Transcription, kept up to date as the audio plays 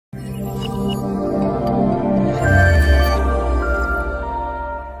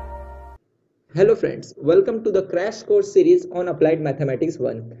Hello friends, welcome to the crash course series on applied mathematics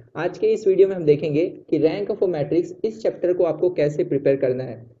 1। आज के इस video में हम देखेंगे कि रैंक ऑफ अ मैट्रिक्स इस चैप्टर को आपको कैसे प्रिपेयर करना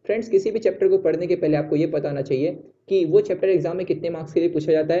है। फ्रेंड्स, किसी भी चैप्टर को पढ़ने के पहले आपको ये पता होना चाहिए कि वो चैप्टर एग्जाम में कितने मार्क्स के लिए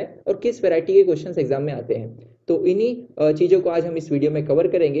पूछा जाता है और किस वैरायटी के क्वेश्चंस एग्जाम में आते हैं। तो इन्हीं चीज़ों को आज हम इस वीडियो में कवर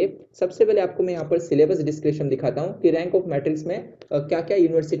करेंगे। सबसे पहले आपको मैं यहाँ पर सिलेबस डिस्क्रिप्शन दिखाता हूँ कि रैंक ऑफ मैट्रिक्स में क्या क्या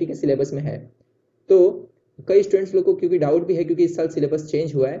यूनिवर्सिटी के सिलेबस में है। तो कई स्टूडेंट्स लोग को क्योंकि डाउट भी है, क्योंकि इस साल सिलेबस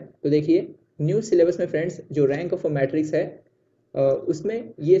चेंज हुआ है। तो देखिए, न्यू सिलेबस में फ्रेंड्स जो रैंक ऑफ अ मैट्रिक्स है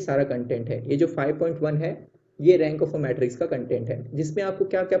उसमें ये सारा कंटेंट है। ये जो 5.1 है ये रैंक ऑफ अ मैट्रिक्स का कंटेंट है, जिसमें आपको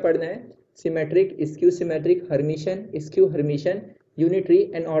क्या क्या पढ़ना है। Symmetric, skew symmetric, Hermitian, skew Hermitian, unitary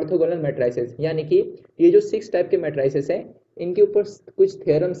and orthogonal matrices. यानी कि ये जो 6 टाइप के मैट्रिसेस हैं इनके ऊपर कुछ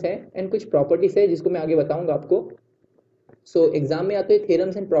थ्योरम्स हैं एंड कुछ प्रॉपर्टीज है जिसको मैं आगे बताऊंगा आपको। सो एग्जाम में या तो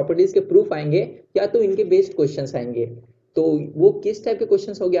थ्योरम्स एंड प्रॉपर्टीज के प्रूफ आएंगे या तो इनके बेस्ड क्वेश्चंस आएंगे। तो वो किस टाइप के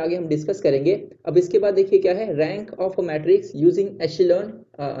क्वेश्चंस होंगे आगे हम डिस्कस करेंगे। अब इसके बाद देखिए क्या है, rank of a matrix using एशेलॉन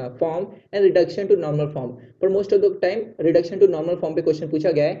form and reduction to normal form. पर most of the time reduction to normal form पे क्वेश्चन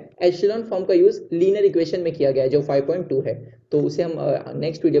पूछा गया है। एशेलॉन फॉर्म का यूज लीनियर इक्वेशन में किया गया है जो 5.2 है, तो उसे हम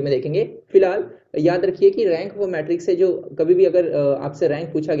नेक्स्ट वीडियो में देखेंगे। फिलहाल याद रखिए कि रैंक ऑफ अ मैट्रिक्स से जो कभी भी अगर आपसे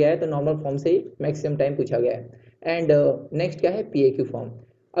रैंक पूछा गया है तो नॉर्मल फॉर्म से ही मैक्सिमम टाइम पूछा गया है। एंड नेक्स्ट क्या है, पीएक्यू फॉर्म।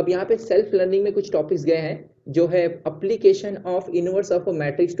 अब यहाँ पे सेल्फ लर्निंग में कुछ टॉपिक्स गए हैं जो है application of inverse of a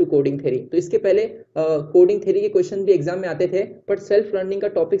matrix to coding theory. तो इसके पहले कोडिंग थ्योरी के क्वेश्चन भी एग्जाम में आते थे, बट सेल्फ लर्निंग का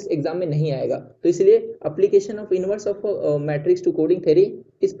टॉपिक्स एग्जाम में नहीं आएगा। तो इसलिए application of inverse of matrix to coding theory,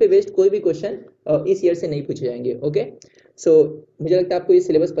 इस पे बेस्ड कोई भी क्वेश्चन इस ईयर से नहीं पूछे जाएंगे। ओके, सो मुझे लगता है आपको ये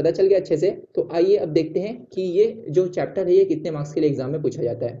सिलेबस पता चल गया अच्छे से। तो आइए अब देखते हैं कि ये जो चैप्टर है ये कितने मार्क्स के लिए एग्जाम में पूछा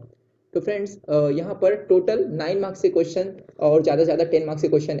जाता है। तो फ्रेंड्स, यहाँ पर टोटल 9 मार्क्स के क्वेश्चन और ज़्यादा से ज़्यादा 10 मार्क्स के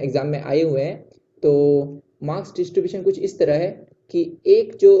क्वेश्चन एग्जाम में आए हुए हैं। तो मार्क्स डिस्ट्रीब्यूशन कुछ इस तरह है कि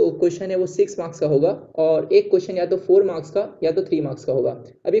एक जो क्वेश्चन है वो 6 मार्क्स का होगा और एक क्वेश्चन या तो 4 मार्क्स का या तो 3 मार्क्स का होगा।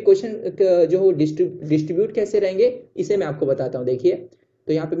 अब ये क्वेश्चन जो डिस्ट्रीब्यूट कैसे रहेंगे इसे मैं आपको बताता हूँ। देखिए,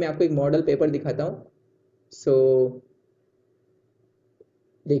 तो यहाँ पे मैं आपको एक मॉडल पेपर दिखाता हूँ। सो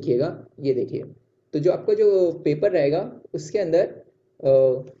देखिएगा, ये देखिए, तो जो आपका जो पेपर रहेगा उसके अंदर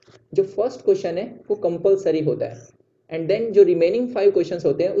जो फर्स्ट क्वेश्चन है वो कंपलसरी होता है एंड देन जो रिमेनिंग 5 क्वेश्चंस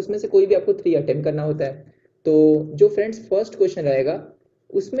होते हैं उसमें से कोई भी आपको 3 अटेम्प्ट करना होता है। तो जो फ्रेंड्स फर्स्ट क्वेश्चन रहेगा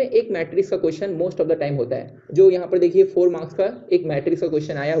उसमें एक मैट्रिक्स का question most of the time होता है। जो यहाँ पर देखिए 4 मार्क्स का एक मैट्रिक्स का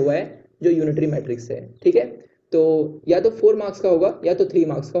क्वेश्चन आया हुआ है जो यूनिटरी मैट्रिक्स है। ठीक है, तो या तो 4 मार्क्स का होगा या तो 3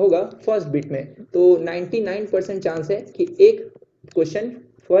 मार्क्स का होगा फर्स्ट बिट में। तो 99% चांस है कि एक क्वेश्चन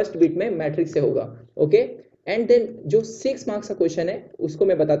फर्स्ट बिट में मैट्रिक्स से होगा। ओके, एंड देन जो 6 मार्क्स का क्वेश्चन है उसको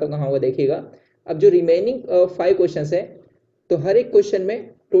मैं बताता हूँ कहाँ होगा। देखिएगा, अब जो रिमेनिंग 5 क्वेश्चन है तो हर एक क्वेश्चन में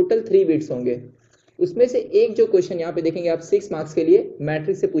टोटल 3 बिट्स होंगे। उसमें से एक जो क्वेश्चन यहाँ पे देखेंगे आप 6 मार्क्स के लिए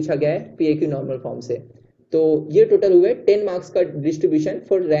मैट्रिक्स से पूछा गया है पीएक्यू नॉर्मल फॉर्म से। तो ये टोटल हुए 10 मार्क्स का distribution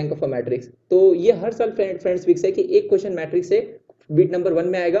for rank of a matrix. तो ये हर साल फ्रेंड्स फिक्स है कि एक क्वेश्चन मैट्रिक्स से बिट नंबर 1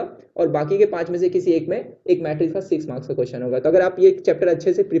 में आएगा और बाकी के 5 में से किसी एक में एक मैट्रिक्स का 6 मार्क्स का क्वेश्चन होगा। तो अगर आप ये चैप्टर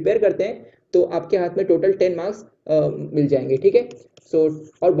अच्छे से प्रिपेयर करते हैं तो आपके हाथ में टोटल 10 मार्क्स मिल जाएंगे। ठीक है, सो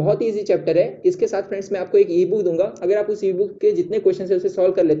और बहुत ही इजी चैप्टर है। इसके साथ फ्रेंड्स मैं आपको एक ई बुक दूंगा, अगर आप उस ई बुक के जितने क्वेश्चन है उसे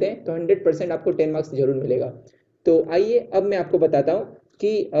सॉल्व कर लेते हैं तो 100% आपको 10 मार्क्स जरूर मिलेगा। तो आइए अब मैं आपको बताता हूँ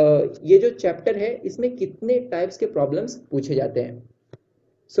कि ये जो चैप्टर है इसमें कितने टाइप्स के प्रॉब्लम्स पूछे जाते हैं।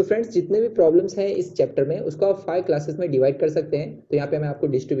 सो फ्रेंड्स, जितने भी प्रॉब्लम्स हैं इस चैप्टर में उसको आप 5 क्लासेस में डिवाइड कर सकते हैं। तो यहाँ पे मैं आपको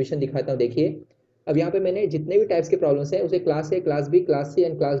डिस्ट्रीब्यूशन दिखाता हूँ। देखिए, अब यहाँ पे मैंने जितने भी टाइप्स के प्रॉब्लम्स हैं उसे class A, class B, class C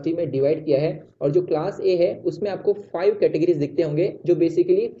and class D में डिवाइड किया है। और जो क्लास ए है उसमें आपको 5 कैटेगरीज दिखते होंगे जो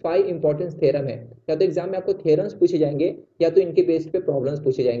बेसिकली 5 इंपॉर्टेंट थ्योरम है। या तो एग्जाम में आपको थ्योरम्स पूछे जाएंगे या तो इनके बेस पे प्रॉब्लम्स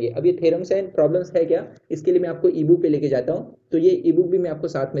पूछे जाएंगे। अब ये थ्योरम्स एंड प्रॉब्लम्स है क्या, इसके लिए मैं आपको ई बुक पे लेके जाता हूँ। तो ये ई बुक भी मैं आपको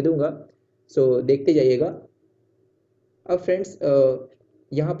साथ में दूंगा, सो देखते जाइएगा। अब फ्रेंड्स,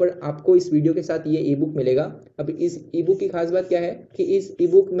 यहाँ पर आपको इस वीडियो के साथ ये ई बुक मिलेगा। अब इस ई बुक की खास बात क्या है कि इस ई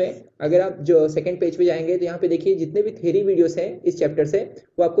बुक में अगर आप जो सेकंड पेज पे जाएंगे तो यहाँ पे देखिए जितने भी थ्योरी वीडियोस हैं इस चैप्टर से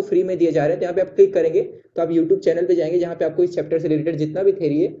वो आपको फ्री में दिए जा रहे हैं। तो यहाँ पे आप क्लिक करेंगे तो आप यूट्यूब चैनल पे जाएंगे जहाँ पे आपको इस चैप्टर से रिलेटेड जितना भी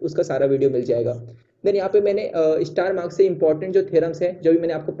थ्योरी है उसका सारा वीडियो मिल जाएगा। देन यहाँ पे मैंने स्टार मार्क्स से इंपॉर्टेंट जो थ्योरम्स है, जो भी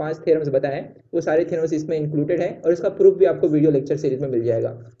मैंने आपको 5 थ्योरम्स बताए वो सारे थ्योरम्स इसमें इंक्लूडेड है और इसका प्रूफ भी आपको वीडियो लेक्चर सीरीज में मिल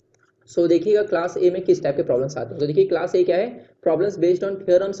जाएगा। सो देखिएगा क्लास ए में किस टाइप के प्रॉब्लम्स आते हैं। तो देखिए क्लास ए क्या है, problems based on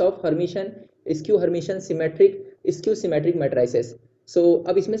theorems of Hermitian, skew Hermitian, symmetric, skew symmetric matrices. सो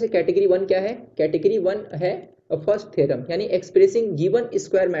अब इसमें से कैटेगरी 1 क्या है, कैटेगरी 1 है फर्स्ट थ्योरम यानी expressing given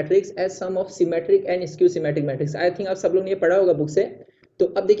square matrix as some of symmetric and skew symmetric matrix. I think आप सब लोग ने ये पढ़ा होगा बुक से। तो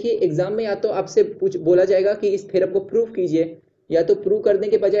अब देखिए एग्जाम में या तो आपसे बोला जाएगा कि इस थ्योरम को प्रूव कीजिए या तो प्रूव करने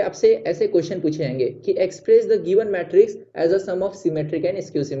के बजाय आपसे ऐसे क्वेश्चन पूछे जाएंगे कि express the given matrix as a some of symmetric and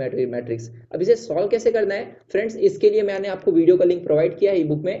skew symmetric matrix. अब इसे सॉल्व कैसे करना है फ्रेंड्स, इसके लिए मैंने आपको वीडियो का लिंक प्रोवाइड किया है ई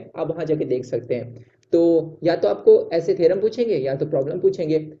बुक में, आप वहां जाके देख सकते हैं। तो या तो आपको ऐसे थ्योरम पूछेंगे या तो प्रॉब्लम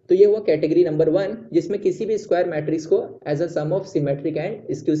पूछेंगे। तो ये हुआ कैटेगरी नंबर 1, जिसमें किसी भी स्क्वायर मैट्रिक्स को as a some of symmetric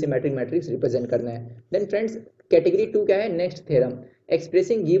and skew symmetric matrix represent करना है। देन फ्रेंड्स कैटेगरी 2 क्या है, next theorem,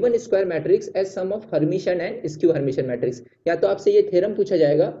 expressing given square matrix as some of Hermitian and skew Hermitian matrix. या तो आपसे ये थ्योरम पूछा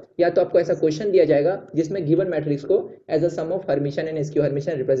जाएगा या तो आपको ऐसा क्वेश्चन दिया जाएगा जिसमें गिवन मैट्रिक्स को as a some of Hermitian and skew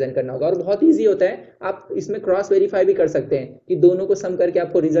Hermitian represent करना होगा। और बहुत इजी होता है, आप इसमें क्रॉस वेरीफाई भी कर सकते हैं कि दोनों को सम करके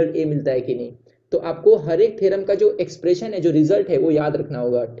आपको रिजल्ट ए मिलता है कि नहीं। तो आपको हर एक थ्योरम का जो एक्सप्रेशन है, जो रिजल्ट है, वो याद रखना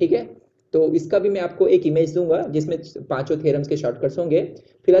होगा, ठीक है। तो इसका भी मैं आपको एक इमेज दूंगा जिसमें पांचों थ्योरम्स के शॉर्टकट्स होंगे।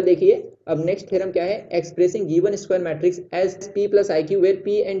 फिलहाल देखिए, अब नेक्स्ट थ्योरम क्या है, expressing given square matrix as p plus I Q where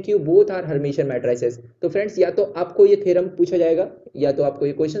p and q both are Hermitian matrices. तो फ्रेंड्स या तो आपको ये थ्योरम पूछा जाएगा या तो आपको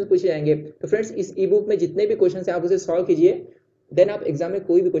ये क्वेश्चन पूछे जाएंगे। तो फ्रेंड्स इस ई बुक में जितने भी क्वेश्चन है आप उसे सॉल्व कीजिए, देन आप एग्जाम में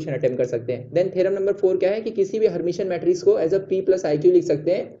कोई भी क्वेश्चन अटेम्प्ट कर सकते हैं। देन थ्योरम नंबर 4 क्या है कि किसी भी हर्मिशन मैट्रिक्स को as a p plus I Q लिख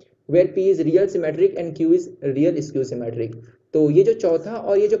सकते हैं where p is real symmetric and q is real skew symmetric. तो ये जो चौथा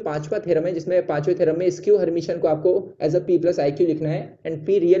और ये जो पांचवा थ्योरम है, जिसमें पांचवें थ्योरम में स्क्यू हर्मिशन को आपको as a p plus I Q लिखना है and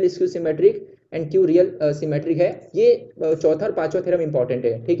p real skew symmetric and q real symmetric है, ये चौथा और पांचवा थ्योरम इंपॉर्टेंट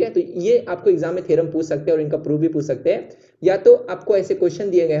है, ठीक है। तो ये आपको एग्जाम में थ्योरम पूछ सकते हैं और इनका प्रूफ भी पूछ सकते हैं। या तो आपको ऐसे क्वेश्चन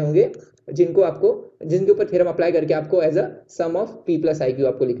दिए गए होंगे जिनके ऊपर थ्योरम अप्लाई करके आपको as a some of p plus I Q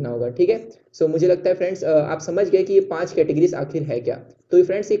आपको लिखना होगा, ठीक है। सो मुझे लगता है फ्रेंड्स आप समझ गए कि ये 5 कैटेगरीज आखिर है क्या। तो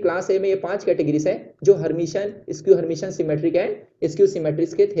फ्रेंड्स ये क्लास ए में ये 5 कैटेगरीज है जो Hermitian, skew Hermitian, symmetric and skew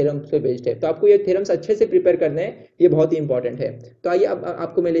सिमेट्रिक्स के थ्योरम्स पे बेस्ड है। तो आपको ये थ्योरम्स अच्छे से प्रिपेयर करने हैं, ये बहुत ही इंपॉर्टेंट है। तो आइए अब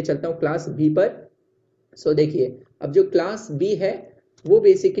आपको मैं ले चलता हूँ क्लास बी पर। सो देखिए, अब जो क्लास बी है वो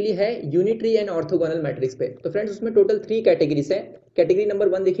बेसिकली है यूनिटरी एंड ऑर्थोगोनल मैट्रिक्स पे। तो फ्रेंड्स उसमें टोटल 3 कैटेगरीज है। कैटेगरी नंबर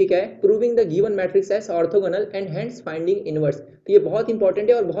 1 देखिए क्या है, proving the given matrix as orthogonal and hence finding inverse. तो ये बहुत इंपॉर्टेंट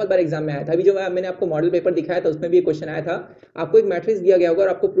है और बहुत बार एग्जाम में आया था। अभी जो मैंने आपको मॉडल पेपर दिखाया था उसमें भी एक क्वेश्चन आया था। आपको एक मैट्रिक्स दिया गया होगा और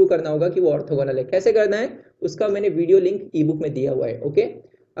आपको प्रूव करना होगा कि वो ऑर्थोगोनल है। कैसे करना है उसका मैंने वीडियो लिंक ई बुक में दिया हुआ है, ओके।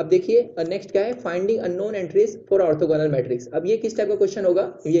 अब देखिए नेक्स्ट क्या है, finding unknown entries for orthogonal matrix. अब ये किस टाइप का क्वेश्चन होगा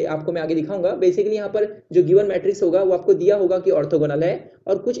ये आपको मैं आगे दिखाऊंगा। बेसिकली यहाँ पर जो गिवन मैट्रिक्स होगा वो आपको दिया होगा कि ऑर्थोगोनल है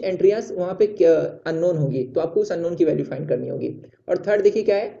और कुछ एंट्रियाज वहां पे अननोन होगी, तो आपको उस अननोन की वैल्यू फाइंड करनी होगी। और थर्ड देखिए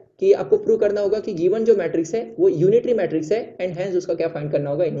क्या है कि आपको प्रूव करना होगा कि गिवन जो मैट्रिक्स है वो यूनिटरी मैट्रिक्स है एंड हेंस उसका क्या फाइंड करना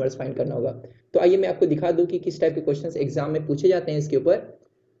होगा, इनवर्स फाइंड करना होगा। तो आइए मैं आपको दिखा दूं कि किस टाइप के क्वेश्चंस एग्जाम में पूछे जाते हैं इसके ऊपर।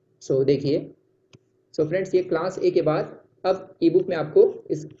 सो देखिए, सो फ्रेंड्स ये क्लास ए के बाद अब ई बुक में आपको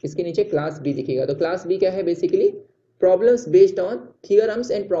इसके नीचे क्लास बी दिखेगा। तो क्लास बी क्या है, basically problems based on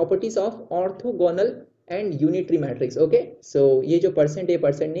theorems and properties of orthogonal and unitary matrix, okay. सो ये जो परसेंट है,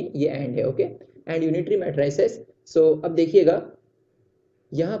 परसेंट नहीं, ये एंड है, ओके, एंड यूनिटरी मैट्रिसेस। सो अब देखिएगा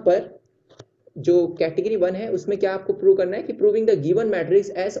यहाँ पर जो कैटेगरी 1 है उसमें क्या आपको प्रूव करना है कि proving the given matrix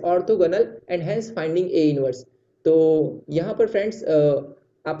as orthogonal and hence finding A inverse. तो यहाँ पर फ्रेंड्स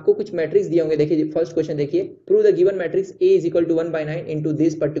आपको कुछ मैट्रिक्स दिए होंगे। देखिए फर्स्ट क्वेश्चन देखिए, prove the given matrix A is equal to 1/9 into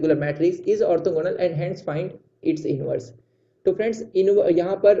this particular matrix is orthogonal and hence find its inverse. तो फ्रेंड्स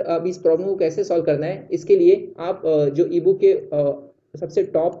यहाँ पर अब इस प्रॉब्लम को कैसे सॉल्व करना है, इसके लिए आप जो ई बुक के सबसे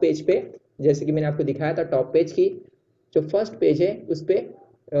टॉप पेज पे, जैसे कि मैंने आपको दिखाया था टॉप पेज की जो फर्स्ट पेज है उस पे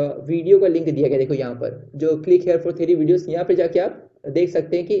वीडियो का लिंक दिया गया। देखो यहाँ पर जो click here for theory videos, यहाँ पे जाके आप देख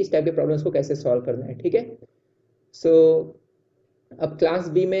सकते हैं कि इस टाइप के प्रॉब्लम्स को कैसे सॉल्व करना है, ठीक है। सो अब क्लास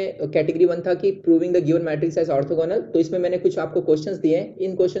बी में कैटेगरी 1 था कि proving the given matrix as orthogonal. तो इसमें मैंने कुछ आपको क्वेश्चंस दिए हैं,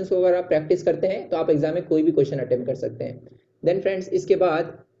 इन क्वेश्चंस को अगर आप प्रैक्टिस करते हैं तो आप एग्जाम में कोई भी क्वेश्चन अटेम्प्ट कर सकते हैं। देन फ्रेंड्स इसके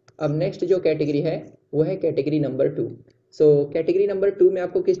बाद अब नेक्स्ट जो कैटेगरी है वो है category number 2। So category number 2 में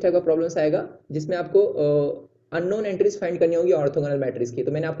आपको किस टाइप का प्रॉब्लम्स आएगा, जिसमें आपको अननोन एंट्रीज फाइंड करनी होगी ऑर्थोगोनल मैट्रिक्स की।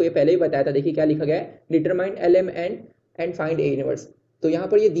 तो मैंने आपको ये पहले ही बताया था, देखिए क्या लिखा गया है, determine LMN and find A inverse. तो यहाँ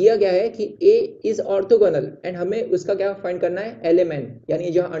पर ये दिया गया है कि A इज ऑर्थोगोनल एंड हमें उसका क्या फाइंड करना है, LMN, यानी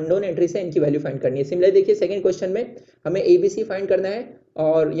जो अननोन एंट्रीज है इनकी वैल्यू फाइंड करनी है। सिमिलर देखिए सेकंड क्वेश्चन में हमें ABC फाइंड करना है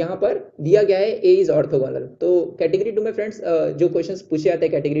और यहाँ पर दिया गया है A इज ऑर्थोगोनल। तो कैटेगरी 2 में फ्रेंड्स जो क्वेश्चंस पूछे जाते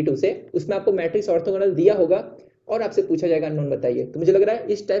हैं कैटेगरी 2 से, उसमें आपको मैट्रिक्स ऑर्थोगोनल दिया होगा और आपसे पूछा जाएगा अननोन बताइए। तो मुझे लग रहा है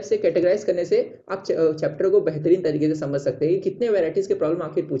इस टाइप से कैटेगराइज करने से आप चैप्टर को बेहतरीन तरीके से समझ सकते हैं कि कितने वैरायटीज के प्रॉब्लम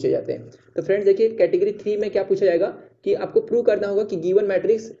आखिर पूछे जाते हैं। तो फ्रेंड्स देखिए कैटेगरी 3 में क्या पूछा जाएगा कि आपको प्रूव करना होगा कि गिवन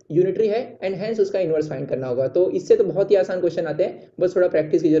मैट्रिक्स यूनिटरी है एंड हेंस उसका इनवर्स फाइंड करना होगा। तो इससे तो बहुत ही आसान क्वेश्चन आते हैं, बस थोड़ा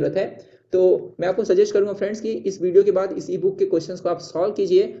प्रैक्टिस की जरूरत है। तो मैं आपको सजेस्ट करूंगा फ्रेंड्स कि इस वीडियो के बाद इस ई बुक के क्वेश्चंस को आप सॉल्व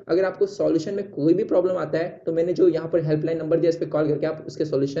कीजिए। अगर आपको सॉल्यूशन में कोई भी प्रॉब्लम आता है तो मैंने जो यहाँ पर हेल्पलाइन नंबर दिया, इस पर कॉल करके आप उसके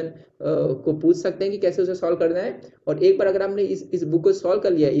सॉल्यूशन को पूछ सकते हैं कि कैसे उसे सॉल्व करना है। और एक बार अगर आपने इस बुक को सॉल्व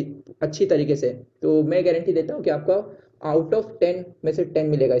कर लिया अच्छी तरीके से, तो मैं गारंटी देता हूँ कि आपका आउट ऑफ 10 में से 10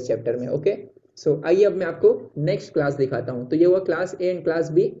 मिलेगा इस चैप्टर में। ओके, सो आइए अब मैं आपको नेक्स्ट क्लास दिखाता हूँ। तो ये हुआ class A and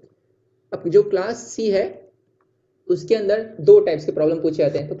class B. अब जो क्लास सी है उसके अंदर दो टाइप्स के प्रॉब्लम पूछे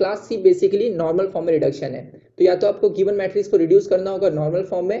जाते हैं। तो class see basically normal form में रिडक्शन है। तो या तो आपको गिवन मैट्रिक्स को रिड्यूस करना होगा नॉर्मल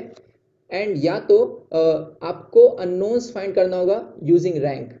फॉर्म में, एंड या तो आपको अननोन्स फाइंड करना होगा यूजिंग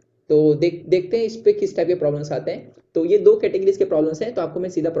रैंक। तो देखते हैं इस पे किस टाइप के प्रॉब्लम्स आते हैं। तो ये दो कैटेगरीज के प्रॉब्लम्स हैं, तो आपको मैं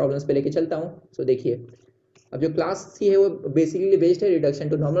सीधा प्रॉब्लम्स पे लेके चलता हूँ। सो देखिए, अब जो क्लास सी है वो बेसिकली बेस्ड है रिडक्शन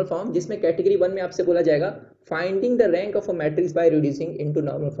टू नॉर्मल फॉर्म, जिसमें कैटेगरी 1 में आपसे बोला जाएगा finding the rank of a matrix by reducing into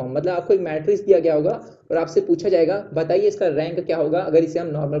normal form. मतलब आपको एक मैट्रिक्स दिया गया होगा और आपसे पूछा जाएगा बताइए इसका रैंक क्या होगा अगर इसे हम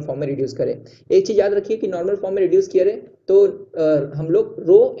नॉर्मल फॉर्म में रिड्यूस करें। एक चीज याद रखिए कि नॉर्मल फॉर्म में रिड्यूस किया रहे तो हम लोग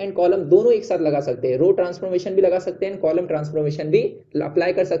रो एंड कॉलम दोनों एक साथ लगा सकते हैं। रो ट्रांसफॉर्मेशन भी लगा सकते हैं, कॉलम ट्रांसफॉर्मेशन भी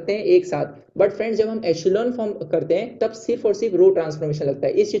अप्लाई कर सकते हैं एक साथ। बट फ्रेंड्स, जब हम एशेलॉन फॉर्म करते हैं तब सिर्फ और सिर्फ रो ट्रांसफॉर्मेशन लगता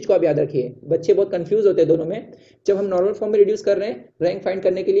है। इस चीज को आप याद रखिए, बच्चे बहुत कंफ्यूज होते हैं दोनों में। जब हम नॉर्मल फॉर्म में रिड्यूस कर रहे हैं रैंक फाइंड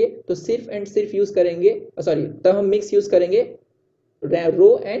करने के लिए तो सिर्फ एंड सिर्फ यूज करेंगे, सॉरी, तब हम मिक्स यूज करेंगे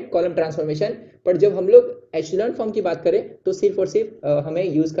रो एंड कॉलम ट्रांसफॉर्मेशन। पर जब हम लोग एशेलॉन फॉर्म की बात करें तो सिर्फ और सिर्फ हमें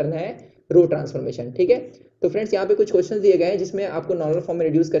यूज करना है रो ट्रांसफॉर्मेशन। ठीक है, तो फ्रेंड्स यहाँ पे कुछ क्वेश्चन दिए गए हैं जिसमें आपको नॉर्मल फॉर्म में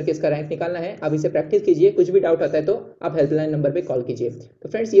रिड्यूस करके इसका रैंक निकालना है। आप इसे प्रैक्टिस कीजिए, कुछ भी डाउट आता है तो आप हेल्पलाइन नंबर पे कॉल कीजिए। तो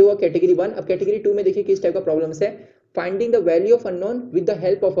फ्रेंड्स, ये हुआ कैटेगरी 1। अब कैटेगरी 2 में देखिए किस टाइप का प्रॉब्लम्स है। Finding the value of unknown with the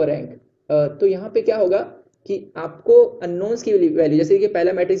help of a rank. तो यहाँ पे क्या होगा कि आपको अननोन्स की वैल्यू, जैसे कि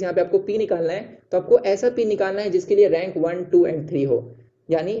पहला मैट्रिक्स यहाँ पे आपको P निकालना है, तो आपको ऐसा P निकालना है जिसके लिए रैंक 1, 2 एंड 3 हो।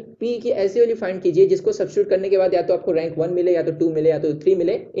 यानी P की ऐसी वैल्यू फाइंड कीजिए जिसको सब्स्टिट्यूट करने के बाद या तो आपको रैंक 1 मिले, या तो 2 मिले, या तो 3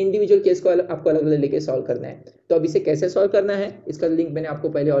 मिले। इंडिविजुअल केस को आपको अलग अलग लेके सॉल्व करना है। तो अब इसे कैसे सॉल्व करना है इसका लिंक मैंने आपको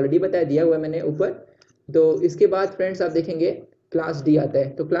पहले ऑलरेडी बता दिया हुआ है मैंने ऊपर। तो इसके बाद फ्रेंड्स आप देखेंगे क्लास डी आता है।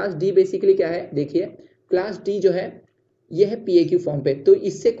 तो क्लास डी बेसिकली क्या है, देखिए क्लास डी जो है ये है PAQ फॉर्म पे। तो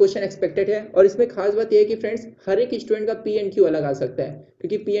इससे क्वेश्चन एक्सपेक्टेड है, और इसमें खास बात यह है कि फ्रेंड्स हर एक स्टूडेंट का P एंड Q अलग आ सकता है,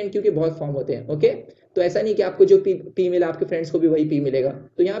 क्योंकि P एंड Q के बहुत फॉर्म होते हैं। ओके, तो ऐसा नहीं कि आपको जो P मिला आपके फ्रेंड्स को भी वही P मिलेगा।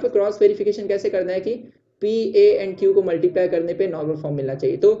 तो यहाँ पे क्रॉस वेरिफिकेशन कैसे करना है कि P, A एंड Q को मल्टीप्लाई करने पे नॉर्मल फॉर्म मिलना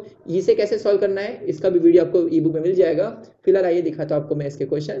चाहिए। तो इसे कैसे सॉल्व करना है इसका भी वीडियो आपको ईबुक में मिल जाएगा। फिलहाल आइए दिखाता हूँ आपको मैं इसके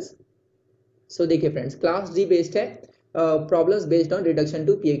क्वेश्चंस। सो देखिए फ्रेंड्स, क्लास डी बेस्ड है problems based on reduction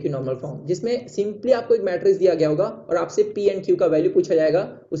to PAQ normal form, जिसमें सिंपली आपको एक मैट्रिक्स दिया गया होगा और आपसे P एंड Q का वैल्यू पूछा जाएगा,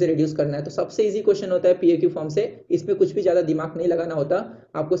 उसे रिड्यूस करना है। तो सबसे इजी क्वेश्चन होता है PAQ फॉर्म से, इसमें कुछ भी ज्यादा दिमाग नहीं लगाना होता।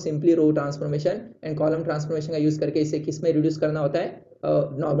 आपको simply row transformation and column transformation का यूज करके इसे किस में रिड्यूस करना होता है,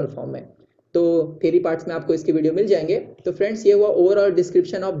 नॉर्मल फॉर्म में। तो थ्योरी पार्ट्स में आपको इसके वीडियो मिल जाएंगे। तो फ्रेंड्स, ये हुआ overall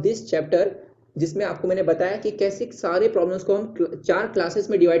description of this chapter, जिसमें आपको मैंने बताया कि कैसे सारे प्रॉब्लम्स को हम 4 क्लासेस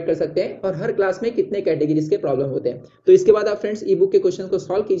में डिवाइड कर सकते हैं और हर क्लास में कितने कैटेगरीज के प्रॉब्लम होते हैं। तो इसके बाद आप फ्रेंड्स ईबुक के क्वेश्चन को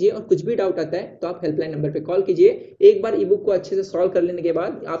सॉल्व कीजिए, और कुछ भी डाउट आता है तो आप हेल्पलाइन नंबर पे कॉल कीजिए। एक बार ईबुक को अच्छे से सॉल्व कर लेने के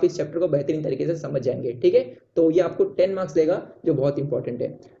बाद आप इस चैप्टर को बेहतरीन तरीके से समझ जाएंगे। ठीक है, तो ये आपको 10 मार्क्स देगा, जो बहुत इंपॉर्टेंट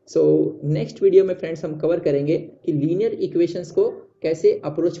है। सो नेक्स्ट वीडियो में फ्रेंड्स हम कवर करेंगे कि लीनियर इक्वेशंस को कैसे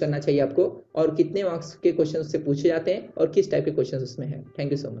अप्रोच करना चाहिए आपको, और कितने मार्क्स के क्वेश्चन उससे पूछे जाते हैं, और किस टाइप के क्वेश्चन उसमें है।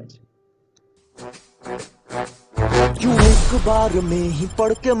 Thank you so much. क्यों एक बार में ही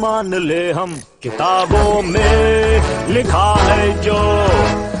पढ़ के मान ले हम, किताबों में लिखा है जो।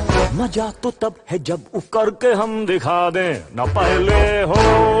 मजा तो तब है जब उकर के हम दिखा दें, न पहले हो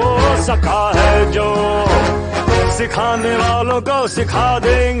सका है जो। सिखाने वालों को सिखा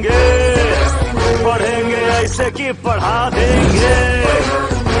देंगे, पढ़ेंगे ऐसे कि पढ़ा देंगे।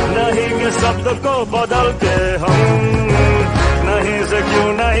 नहीं के शब्द को बदल के हम नहीं से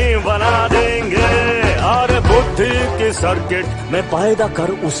क्यों नहीं बना देंगे। अरे बुद्धि की सर्किट में पैदा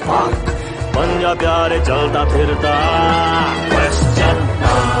कर उस पार्क, बन जा प्यारे चलता फिरता क्वेश्चन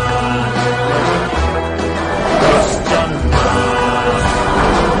मार्क।